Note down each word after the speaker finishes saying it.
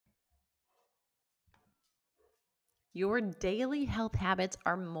Your daily health habits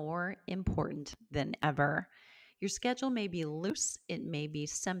are more important than ever. Your schedule may be loose, it may be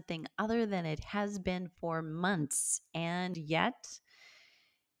something other than it has been for months, and yet,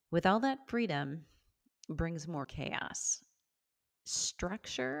 with all that freedom, brings more chaos.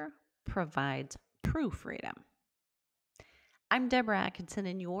 Structure provides true freedom. I'm Deborah Atkinson,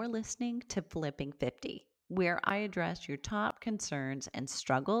 and you're listening to Flipping 50, where I address your top concerns and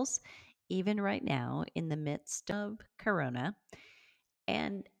struggles, even right now in the midst of Corona.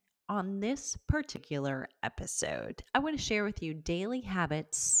 And on this particular episode, I want to share with you daily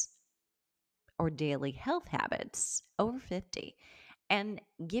habits or daily health habits over 50 and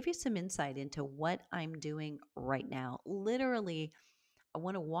give you some insight into what I'm doing right now. Literally, I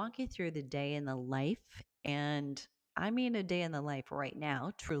want to walk you through the day in the life, and I mean a day in the life right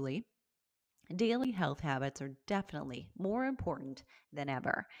now, truly. Daily health habits are definitely more important than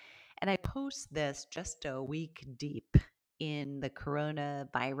ever. And I post this just a week deep in the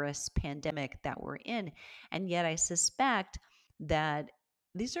coronavirus pandemic that we're in. And yet I suspect that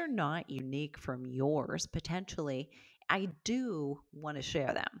these are not unique from yours, potentially. I do want to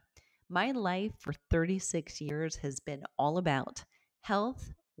share them. My life for 36 years has been all about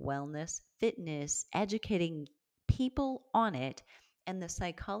health, wellness, fitness, educating people on it, and the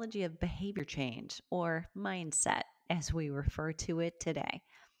psychology of behavior change, or mindset, as we refer to it today.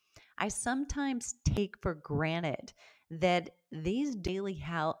 I sometimes take for granted that these daily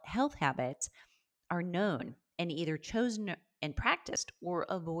health habits are known and either chosen and practiced or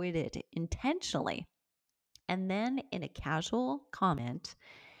avoided intentionally. And then in a casual comment,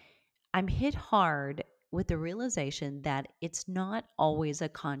 I'm hit hard with the realization that it's not always a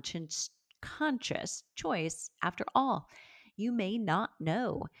conscious choice after all. You may not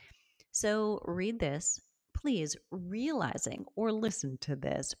know. So read this, please, realizing or listen to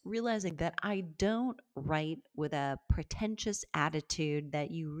this, realizing that I don't write with a pretentious attitude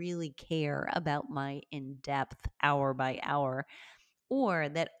that you really care about my in depth hour by hour, or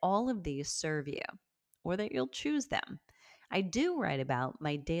that all of these serve you, or that you'll choose them. I do write about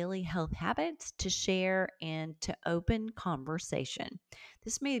my daily health habits to share and to open conversation.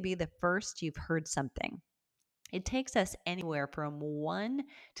 This may be the first you've heard something. It takes us anywhere from one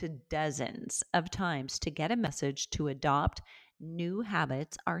to dozens of times to get a message to adopt new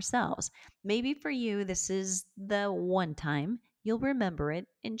habits ourselves. Maybe for you, this is the one time you'll remember it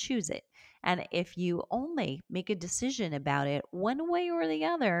and choose it. And if you only make a decision about it one way or the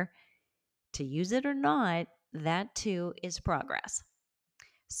other, to use it or not, that too is progress.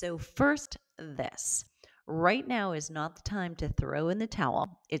 So, first, this. Right now is not the time to throw in the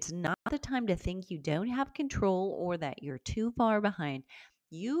towel. It's not the time to think you don't have control or that you're too far behind.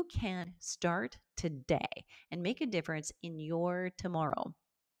 You can start today and make a difference in your tomorrow.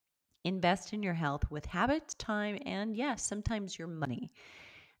 Invest in your health with habits, time, and yes, sometimes your money.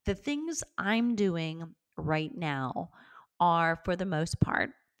 The things I'm doing right now are, for the most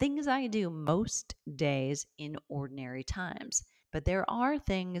part, things I do most days in ordinary times. But there are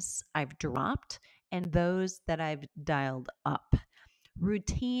things I've dropped and those that I've dialed up.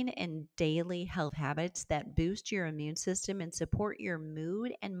 Routine and daily health habits that boost your immune system and support your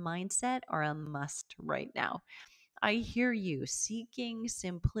mood and mindset are a must right now. I hear you seeking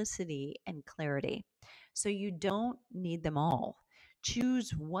simplicity and clarity. So you don't need them all.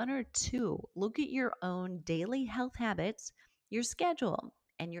 Choose one or two. Look at your own daily health habits, your schedule,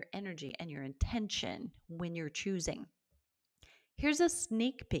 and your energy and your intention when you're choosing. Here's a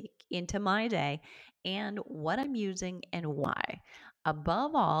sneak peek into my day and what I'm using and why.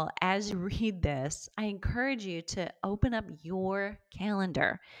 Above all, as you read this, I encourage you to open up your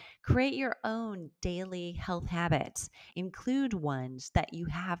calendar. Create your own daily health habits. Include ones that you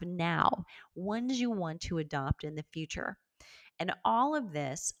have now, ones you want to adopt in the future. And all of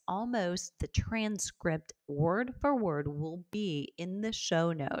this, almost the transcript word for word, will be in the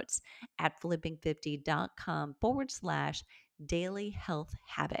show notes at flipping50.com/, daily health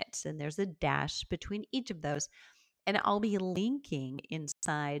habits. And there's a dash between each of those. And I'll be linking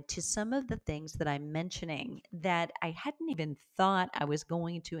inside to some of the things that I'm mentioning that I hadn't even thought I was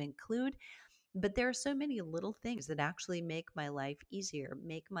going to include. But there are so many little things that actually make my life easier,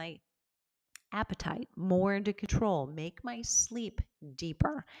 make my appetite more under control, make my sleep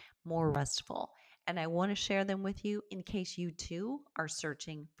deeper, more restful. And I want to share them with you in case you too are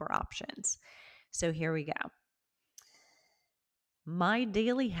searching for options. So here we go. My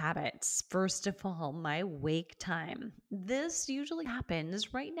daily habits, first of all, my wake time. This usually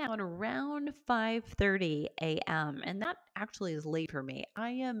happens right now at around 5:30 a.m. and that actually is late for me.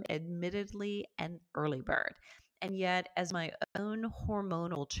 I am admittedly an early bird. And yet, as my own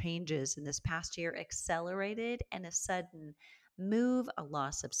hormonal changes in this past year accelerated and a sudden move, a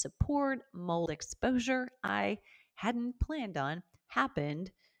loss of support, mold exposure I hadn't planned on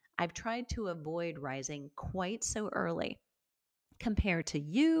happened, I've tried to avoid rising quite so early. Compared to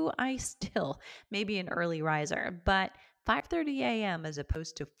you, I still may be an early riser, but 5:30 a.m. as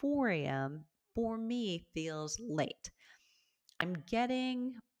opposed to 4 a.m. for me feels late. I'm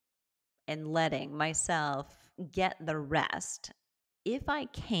getting and letting myself get the rest if I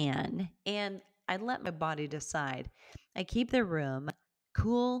can, and I let my body decide. I keep the room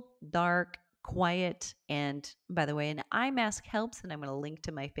cool, dark, quiet, and by the way, an eye mask helps, and I'm going to link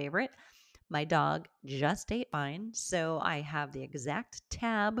to my favorite. My dog just ate mine, so I have the exact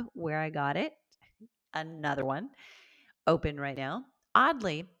tab where I got it. Another one open right now.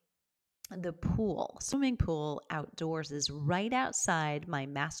 Oddly, the pool, swimming pool outdoors, is right outside my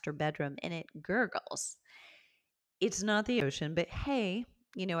master bedroom and it gurgles. It's not the ocean, but hey,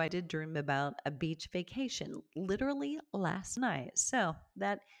 I did dream about a beach vacation literally last night. So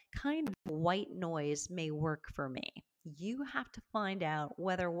that kind of white noise may work for me. You have to find out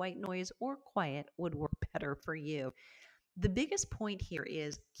whether white noise or quiet would work better for you. The biggest point here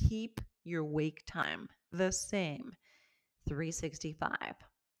is keep your wake time the same, 365.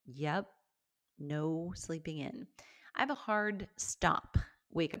 Yep, no sleeping in. I have a hard stop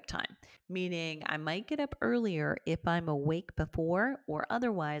wake up time, meaning I might get up earlier if I'm awake before, or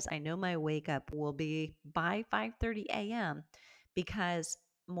otherwise I know my wake up will be by 5:30 a.m. because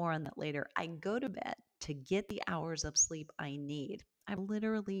more on that later. I go to bed to get the hours of sleep I need. I've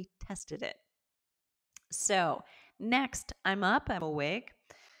literally tested it. So, next, I'm up, I'm awake.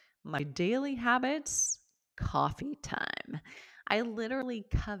 My daily habits, coffee time. I literally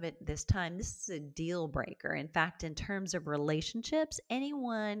covet this time. This is a deal breaker. In fact, in terms of relationships,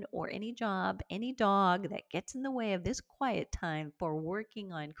 anyone or any job, any dog that gets in the way of this quiet time for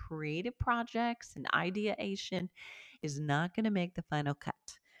working on creative projects and ideation is not going to make the final cut.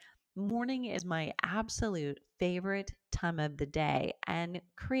 Morning is my absolute favorite time of the day, and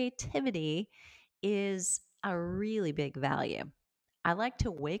creativity is a really big value. I like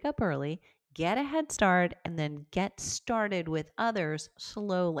to wake up early, get a head start, and then get started with others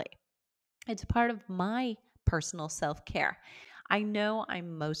slowly. It's part of my personal self care. I know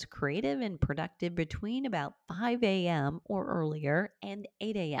I'm most creative and productive between about 5 a.m. or earlier and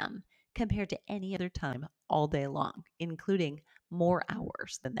 8 a.m. compared to any other time all day long, including more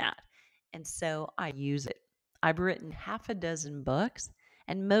hours than that. And so I use it. I've written half a dozen books,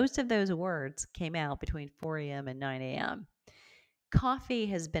 and most of those words came out between 4 a.m. and 9 a.m. Coffee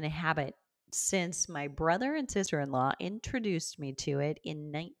has been a habit since my brother and sister in law introduced me to it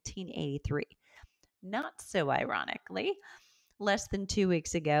in 1983. Not so ironically, less than 2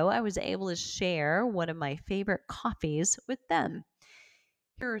 weeks ago, I was able to share one of my favorite coffees with them.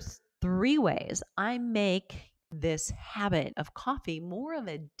 Here are three ways I make this habit of coffee more of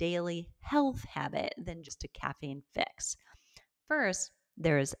a daily health habit than just a caffeine fix. First,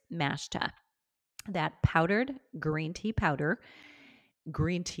 there's mashta, that powdered green tea powder,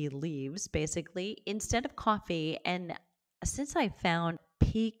 green tea leaves, basically, instead of coffee. And since I found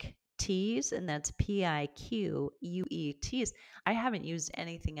Peak Teas, and that's PIQUE Teas, I haven't used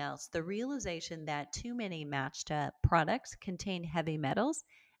anything else. The realization that too many matcha products contain heavy metals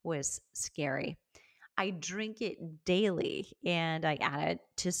was scary. I drink it daily and I add it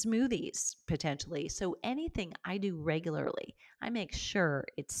to smoothies potentially. So anything I do regularly, I make sure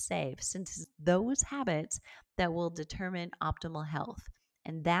it's safe since it's those habits that will determine optimal health.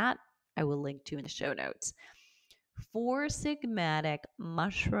 And that I will link to in the show notes. Four Sigmatic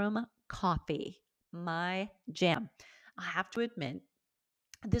mushroom coffee, my jam. I have to admit,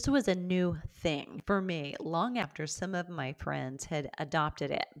 this was a new thing for me long after some of my friends had adopted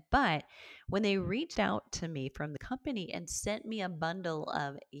it. But when they reached out to me from the company and sent me a bundle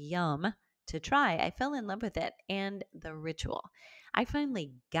of yum to try, I fell in love with it and the ritual. I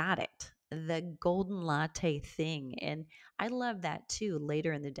finally got it, the golden latte thing. And I love that too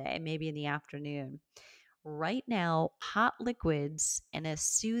later in the day, maybe in the afternoon. Right now, hot liquids and a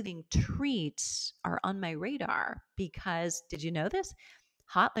soothing treat are on my radar because did you know this?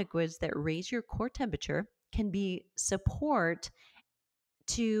 Hot liquids that raise your core temperature can be support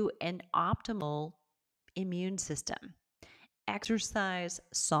to an optimal immune system. Exercise,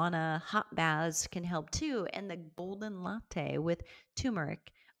 sauna, hot baths can help too. And the golden latte with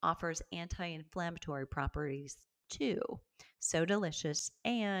turmeric offers anti inflammatory properties too. So delicious.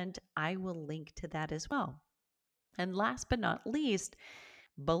 And I will link to that as well. And last but not least,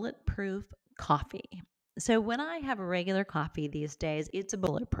 bulletproof coffee. So when I have a regular coffee these days, it's a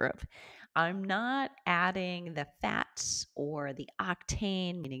bulletproof. I'm not adding the fats or the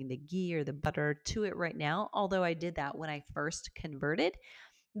octane, meaning the ghee or the butter, to it right now, although I did that when I first converted.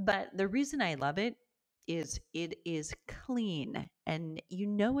 But the reason I love it is clean and you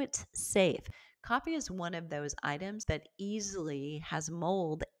know it's safe. Coffee is one of those items that easily has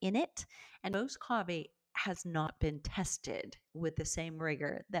mold in it, and most coffee has not been tested with the same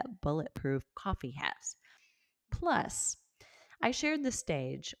rigor that bulletproof coffee has. Plus, I shared the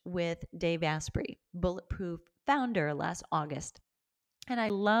stage with Dave Asprey, Bulletproof founder, last August, and I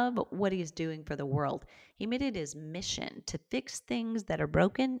love what he's doing for the world. He made it his mission to fix things that are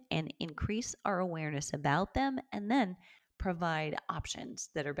broken and increase our awareness about them, and then provide options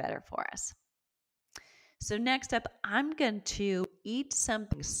that are better for us. So, next up, I'm going to eat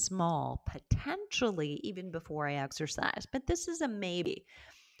something small, potentially even before I exercise, but this is a maybe.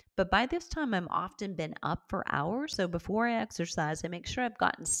 But by this time, I'm often been up for hours. So before I exercise, I make sure I've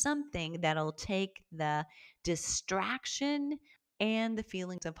gotten something that'll take the distraction and the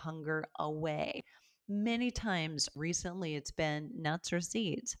feelings of hunger away. Many times recently, it's been nuts or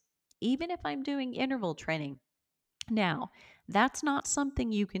seeds, even if I'm doing interval training. Now, that's not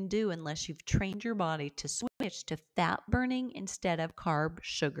something you can do unless you've trained your body to switch to fat burning instead of carb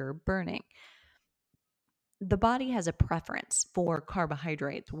sugar burning. The body has a preference for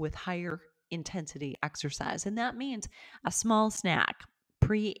carbohydrates with higher intensity exercise. And that means a small snack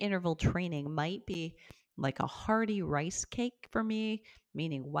pre interval training might be like a hearty rice cake for me,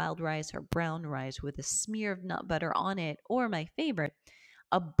 meaning wild rice or brown rice with a smear of nut butter on it, or my favorite,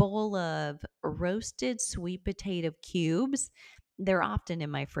 a bowl of roasted sweet potato cubes. They're often in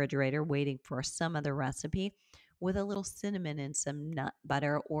my refrigerator waiting for some other recipe with a little cinnamon and some nut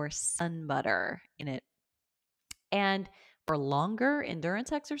butter or sun butter in it. And for longer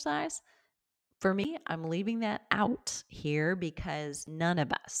endurance exercise, for me, I'm leaving that out here because none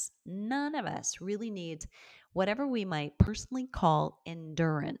of us really needs whatever we might personally call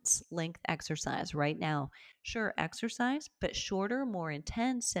endurance length exercise right now. Sure, exercise, but shorter, more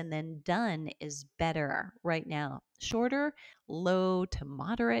intense, and then done is better right now. Shorter, low to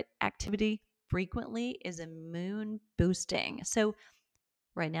moderate activity frequently is immune boosting. So,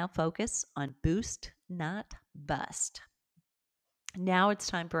 right now, focus on boost, not bust. Now it's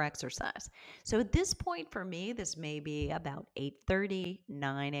time for exercise. So at this point for me, this may be about 8:30,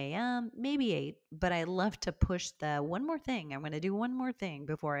 9 a.m., maybe 8, but I love to push the one more thing. I'm going to do one more thing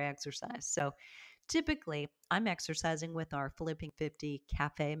before I exercise. So typically, I'm exercising with our Flipping 50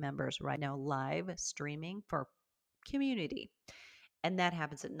 Cafe members right now, live streaming for community. And that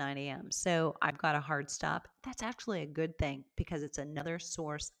happens at 9 a.m. So I've got a hard stop. That's actually a good thing because it's another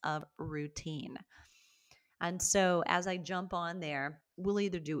source of routine. And so as I jump on there, we'll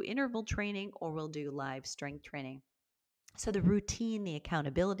either do interval training or we'll do live strength training. So the routine, the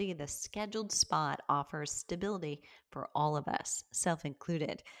accountability, the scheduled spot offers stability for all of us, self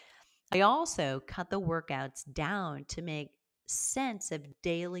included. I also cut the workouts down to make sense of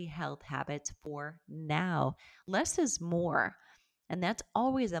daily health habits for now. Less is more. And that's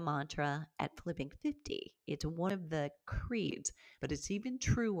always a mantra at Flipping 50. It's one of the creeds, but it's even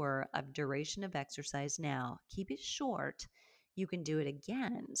truer of duration of exercise now. Keep it short. You can do it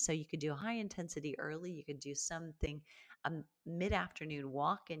again. So you could do high intensity early. You could do something, a mid afternoon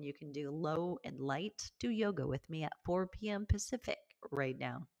walk, and you can do low and light. Do yoga with me at 4 p.m. Pacific right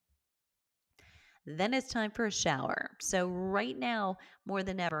now. Then it's time for a shower. So, right now, more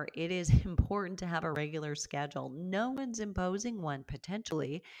than ever, it is important to have a regular schedule. No one's imposing one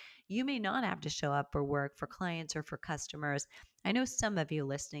potentially. You may not have to show up for work, for clients, or for customers. I know some of you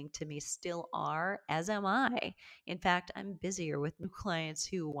listening to me still are, as am I. In fact, I'm busier with new clients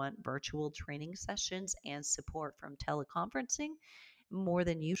who want virtual training sessions and support from teleconferencing more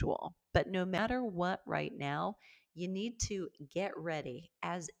than usual. But no matter what, right now, you need to get ready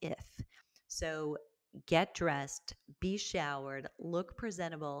as if. So get dressed, be showered, look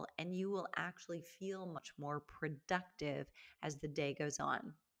presentable, and you will actually feel much more productive as the day goes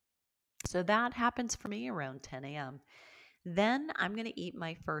on. So that happens for me around 10 a.m. Then I'm going to eat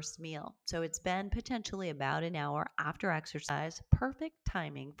my first meal. So it's been potentially about an hour after exercise. Perfect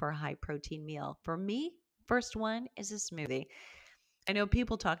timing for a high protein meal. For me, first one is a smoothie. I know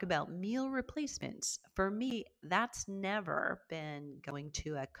people talk about meal replacements. For me, that's never been going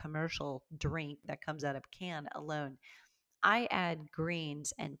to a commercial drink that comes out of can alone. I add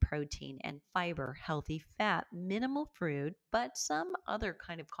greens and protein and fiber, healthy fat, minimal fruit, but some other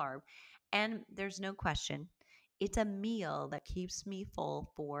kind of carb. And there's no question, it's a meal that keeps me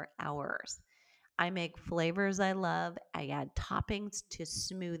full for hours. I make flavors I love. I add toppings to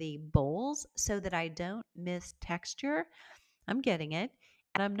smoothie bowls so that I don't miss texture. I'm getting it.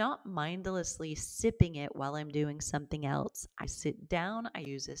 And I'm not mindlessly sipping it while I'm doing something else. I sit down, I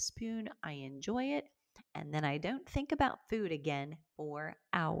use a spoon, I enjoy it, and then I don't think about food again for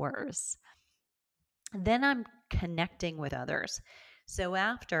hours. Then I'm connecting with others. So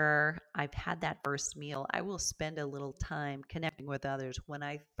after I've had that first meal, I will spend a little time connecting with others. When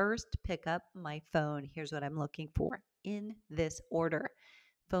I first pick up my phone, here's what I'm looking for in this order: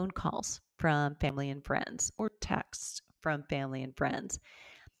 phone calls from family and friends, or texts from family and friends.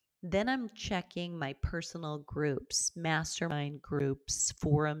 Then I'm checking my personal groups, mastermind groups,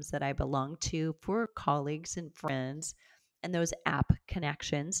 forums that I belong to for colleagues and friends, and those app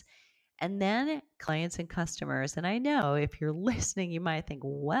connections. And then clients and customers. And I know if you're listening, you might think,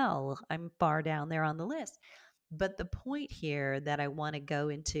 well, I'm far down there on the list. But the point here that I want to go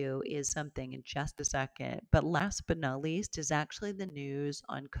into is something in just a second. But last but not least is actually the news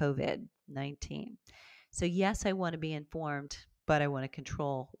on COVID-19. So, yes, I want to be informed, but I want to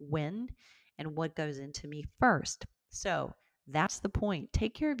control when and what goes into me first. So, that's the point.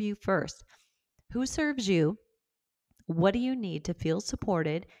 Take care of you first. Who serves you? What do you need to feel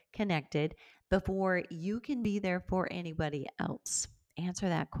supported, connected, before you can be there for anybody else? Answer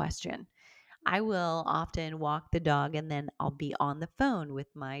that question. I will often walk the dog and then I'll be on the phone with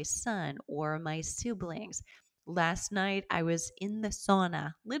my son or my siblings. Last night I was in the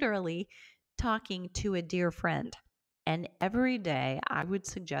sauna, literally talking to a dear friend. And every day I would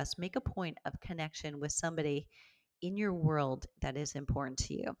suggest make a point of connection with somebody in your world that is important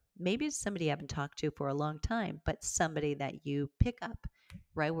to you. Maybe it's somebody you haven't talked to for a long time, but somebody that you pick up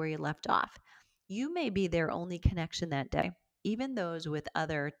right where you left off. You may be their only connection that day. Even those with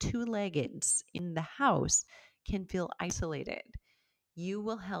other two leggeds in the house can feel isolated. You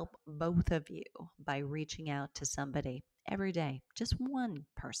will help both of you by reaching out to somebody every day, just one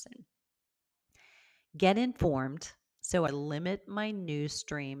person. Get informed. So I limit my news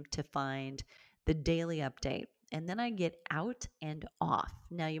stream to find the daily update. And then I get out and off.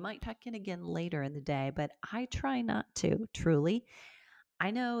 Now, you might check in again later in the day, but I try not to, truly.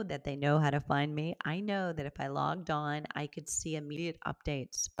 I know that they know how to find me. I know that if I logged on, I could see immediate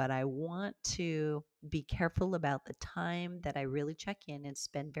updates, but I want to be careful about the time that I really check in and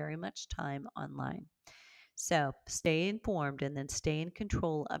spend very much time online. So stay informed and then stay in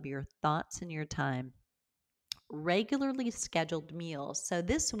control of your thoughts and your time. Regularly scheduled meals. So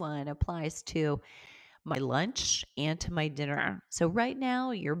this one applies to my lunch and to my dinner. So right now,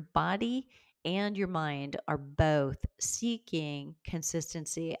 your body and your mind are both seeking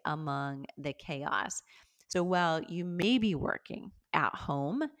consistency among the chaos. So while you may be working at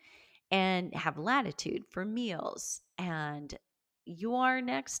home and have latitude for meals, and you are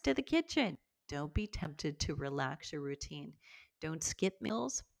next to the kitchen, don't be tempted to relax your routine. Don't skip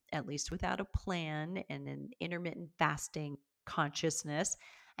meals, at least without a plan and an intermittent fasting consciousness.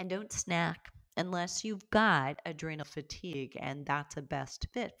 And don't snack unless you've got adrenal fatigue and that's a best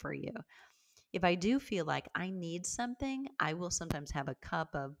fit for you. If I do feel like I need something, I will sometimes have a cup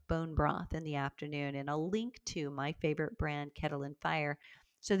of bone broth in the afternoon, and I'll link to my favorite brand, Kettle and Fire,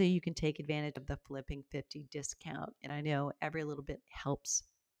 so that you can take advantage of the flipping 50 discount. And I know every little bit helps.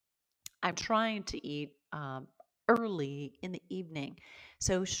 I'm trying to eat early in the evening.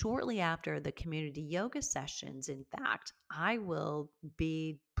 So, shortly after the community yoga sessions, in fact, I will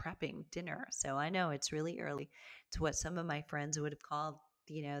be prepping dinner. So, I know it's really early. It's what some of my friends would have called,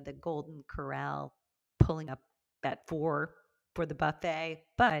 the golden corral, pulling up at 4 for the buffet.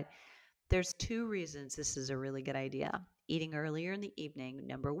 But there's two reasons this is a really good idea. Eating earlier in the evening,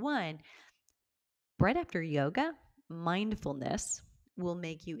 number one, right after yoga, mindfulness will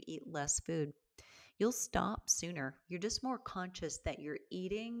make you eat less food. You'll stop sooner. You're just more conscious that you're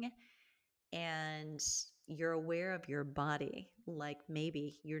eating and you're aware of your body, like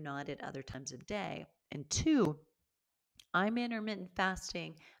maybe you're not at other times of day. And two, I'm intermittent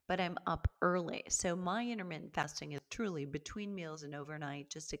fasting, but I'm up early. So my intermittent fasting is truly between meals and overnight,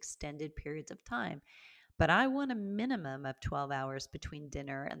 just extended periods of time. But I want a minimum of 12 hours between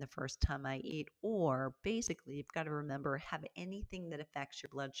dinner and the first time I eat. Or basically, you've got to remember, have anything that affects your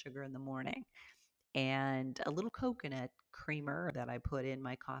blood sugar in the morning. And a little coconut creamer that I put in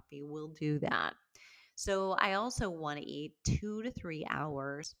my coffee will do that. So I also want to eat 2 to 3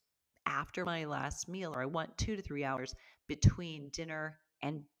 hours after my last meal, or I want 2 to 3 hours between dinner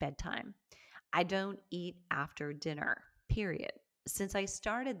and bedtime. I don't eat after dinner, period. Since I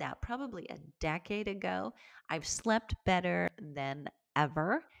started that probably a decade ago, I've slept better than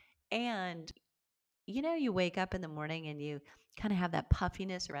ever. And you wake up in the morning and you kind of have that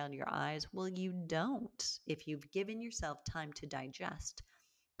puffiness around your eyes. Well, you don't if you've given yourself time to digest,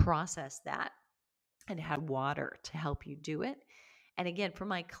 process that, and had water to help you do it. And again, for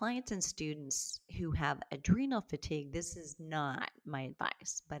my clients and students who have adrenal fatigue, this is not my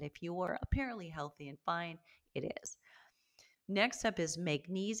advice. But if you're apparently healthy and fine, it is. Next up is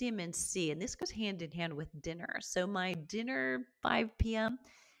magnesium and C, and this goes hand in hand with dinner. So my dinner 5 p.m.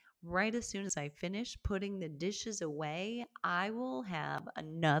 Right as soon as I finish putting the dishes away, I will have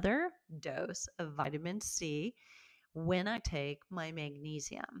another dose of vitamin C when I take my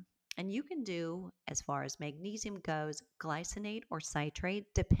magnesium. And you can do, as far as magnesium goes, glycinate or citrate,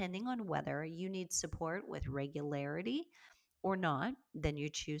 depending on whether you need support with regularity or not, then you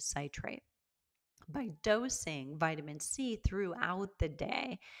choose citrate. By dosing vitamin C throughout the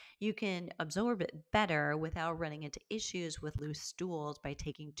day, you can absorb it better without running into issues with loose stools by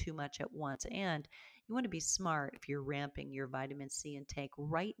taking too much at once. And you want to be smart if you're ramping your vitamin C intake.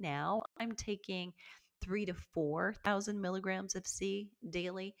 Right now, I'm taking 3 to 4 thousand milligrams of C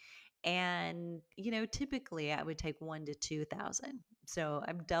daily. And, typically I would take 1 to 2 thousand. So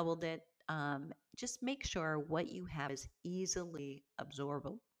I've doubled it. Just make sure what you have is easily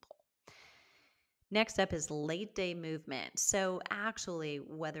absorbable. Next up is late day movement. So, actually,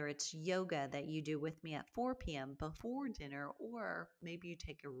 whether it's yoga that you do with me at 4 p.m. before dinner, or maybe you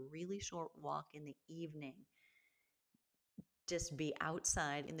take a really short walk in the evening, just be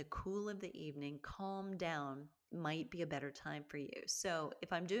outside in the cool of the evening, calm down, might be a better time for you. So,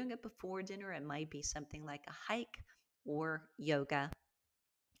 if I'm doing it before dinner, it might be something like a hike or yoga.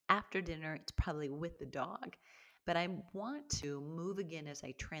 After dinner, it's probably with the dog. But I want to move again as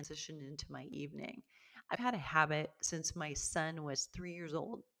I transition into my evening. I've had a habit since my son was 3 years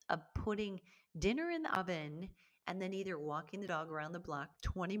old of putting dinner in the oven and then either walking the dog around the block,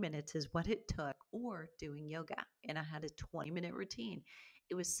 20 minutes is what it took, or doing yoga. And I had a 20-minute routine.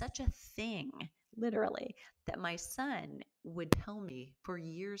 It was such a thing, literally, that my son would tell me for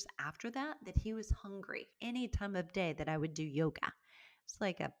years after that he was hungry any time of day that I would do yoga. It's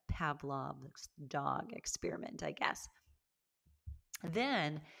like a Pavlov's dog experiment, I guess.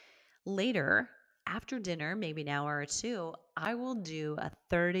 Then later, after dinner, maybe an hour or two, I will do a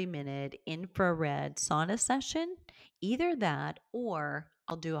 30-minute infrared sauna session. Either that or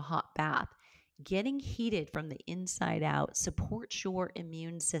I'll do a hot bath. Getting heated from the inside out supports your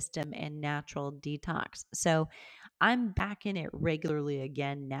immune system and natural detox. So I'm back in it regularly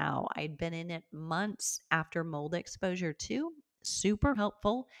again now. I'd been in it months after mold exposure too. Super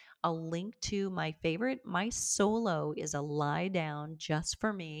helpful. I'll link to my favorite. My solo is a lie down just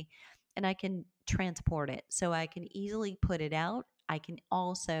for me, and I can transport it. So I can easily put it out. I can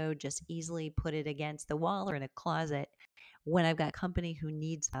also just easily put it against the wall or in a closet when I've got company who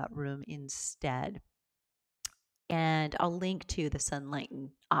needs that room instead. And I'll link to the sunlighten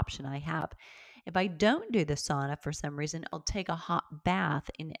option I have. If I don't do the sauna for some reason, I'll take a hot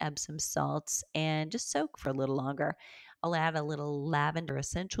bath in Epsom salts and just soak for a little longer. I'll add a little lavender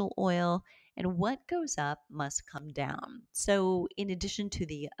essential oil, and what goes up must come down. So, in addition to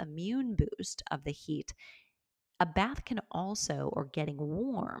the immune boost of the heat, a bath can also, or getting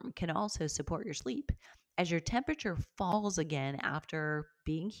warm, can also support your sleep. As your temperature falls again after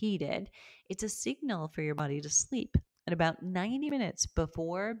being heated, it's a signal for your body to sleep. And about 90 minutes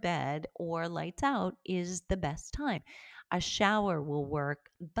before bed or lights out is the best time. A shower will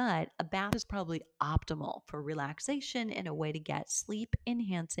work, but a bath is probably optimal for relaxation and a way to get sleep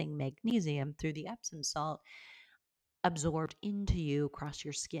enhancing magnesium through the Epsom salt absorbed into you across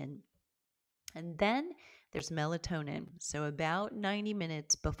your skin. And then there's melatonin. So, about 90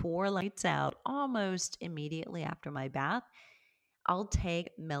 minutes before lights out, almost immediately after my bath, I'll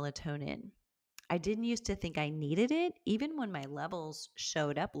take melatonin. I didn't used to think I needed it, even when my levels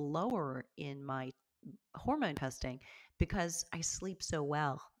showed up lower in my hormone testing, because I sleep so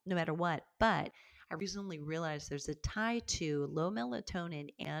well no matter what. But I recently realized there's a tie to low melatonin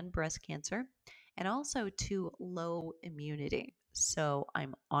and breast cancer, and also to low immunity. So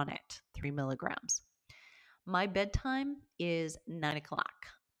I'm on it, 3 milligrams. My bedtime is 9 o'clock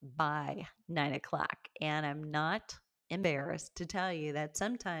by 9 o'clock. And I'm not embarrassed to tell you that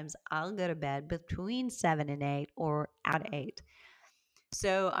sometimes I'll go to bed between 7 and 8 or at 8.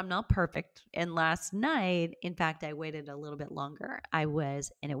 So I'm not perfect. And last night, in fact, I waited a little bit longer. And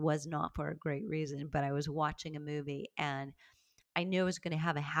it was not for a great reason, but I was watching a movie and I knew it was going to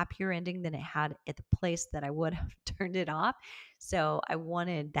have a happier ending than it had at the place that I would have turned it off. So I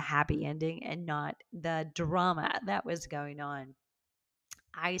wanted the happy ending and not the drama that was going on.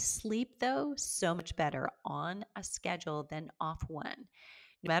 I sleep, though, so much better on a schedule than off one.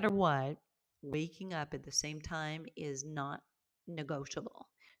 No matter what, waking up at the same time is not negotiable.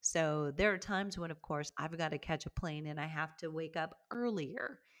 So there are times when, of course, I've got to catch a plane and I have to wake up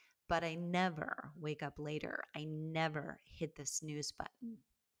earlier. but I never wake up later. I never hit the snooze button.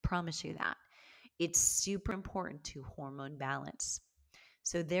 Promise you that. It's super important to hormone balance.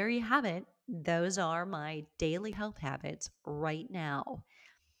 So there you have it. Those are my daily health habits right now.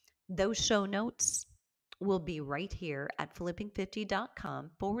 Those show notes will be right here at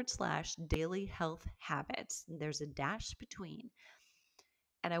flipping50.com/daily health habits. There's a dash between.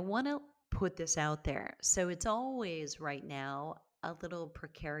 And I want to put this out there. So it's always right now a little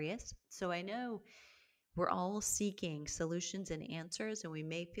precarious. So I know we're all seeking solutions and answers, and we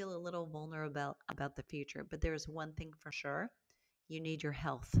may feel a little vulnerable about the future. But there's one thing for sure: you need your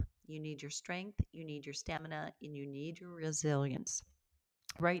health, you need your strength, you need your stamina, and you need your resilience.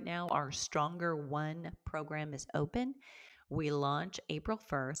 Right now, our Stronger One program is open. We launch April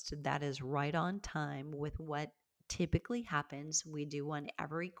 1st. That is right on time with what typically happens. We do one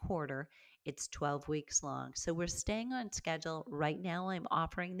every quarter. It's 12 weeks long. So we're staying on schedule. Right now, I'm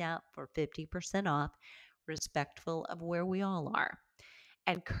offering that for 50% off, respectful of where we all are.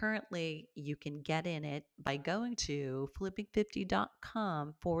 And currently, you can get in it by going to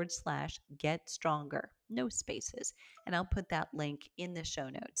flipping50.com/get stronger. No spaces. And I'll put that link in the show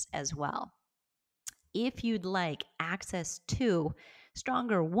notes as well. If you'd like access to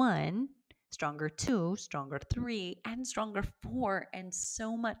Stronger 1, Stronger 2, Stronger 3, and Stronger 4, and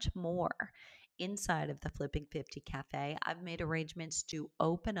so much more inside of the Flipping 50 Cafe, I've made arrangements to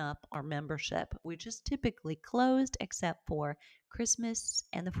open up our membership, which is typically closed except for Christmas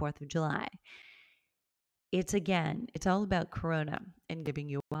and the 4th of July. It's all about Corona and giving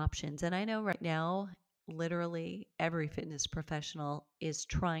you options. And I know right now, literally every fitness professional is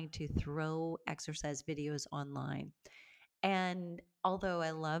trying to throw exercise videos online. And although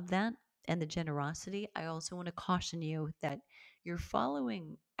I love that and the generosity, I also want to caution you that you're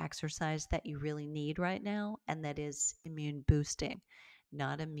following exercise that you really need right now, and that is immune boosting,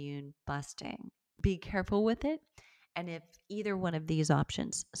 not immune busting. Be careful with it. And if either one of these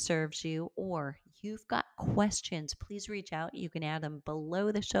options serves you or you've got questions, please reach out. You can add them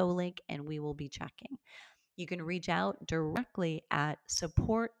below the show link and we will be checking. You can reach out directly at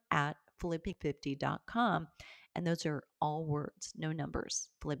support@flipping50.com. And those are all words, no numbers,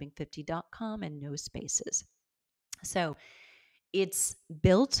 flipping50.com and no spaces. So it's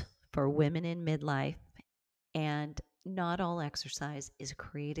built for women in midlife, and not all exercise is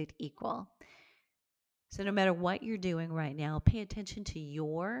created equal. So no matter what you're doing right now, pay attention to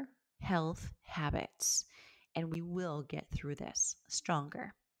your health habits, and we will get through this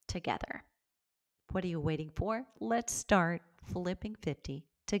stronger together. What are you waiting for? Let's start flipping 50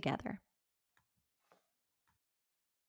 together.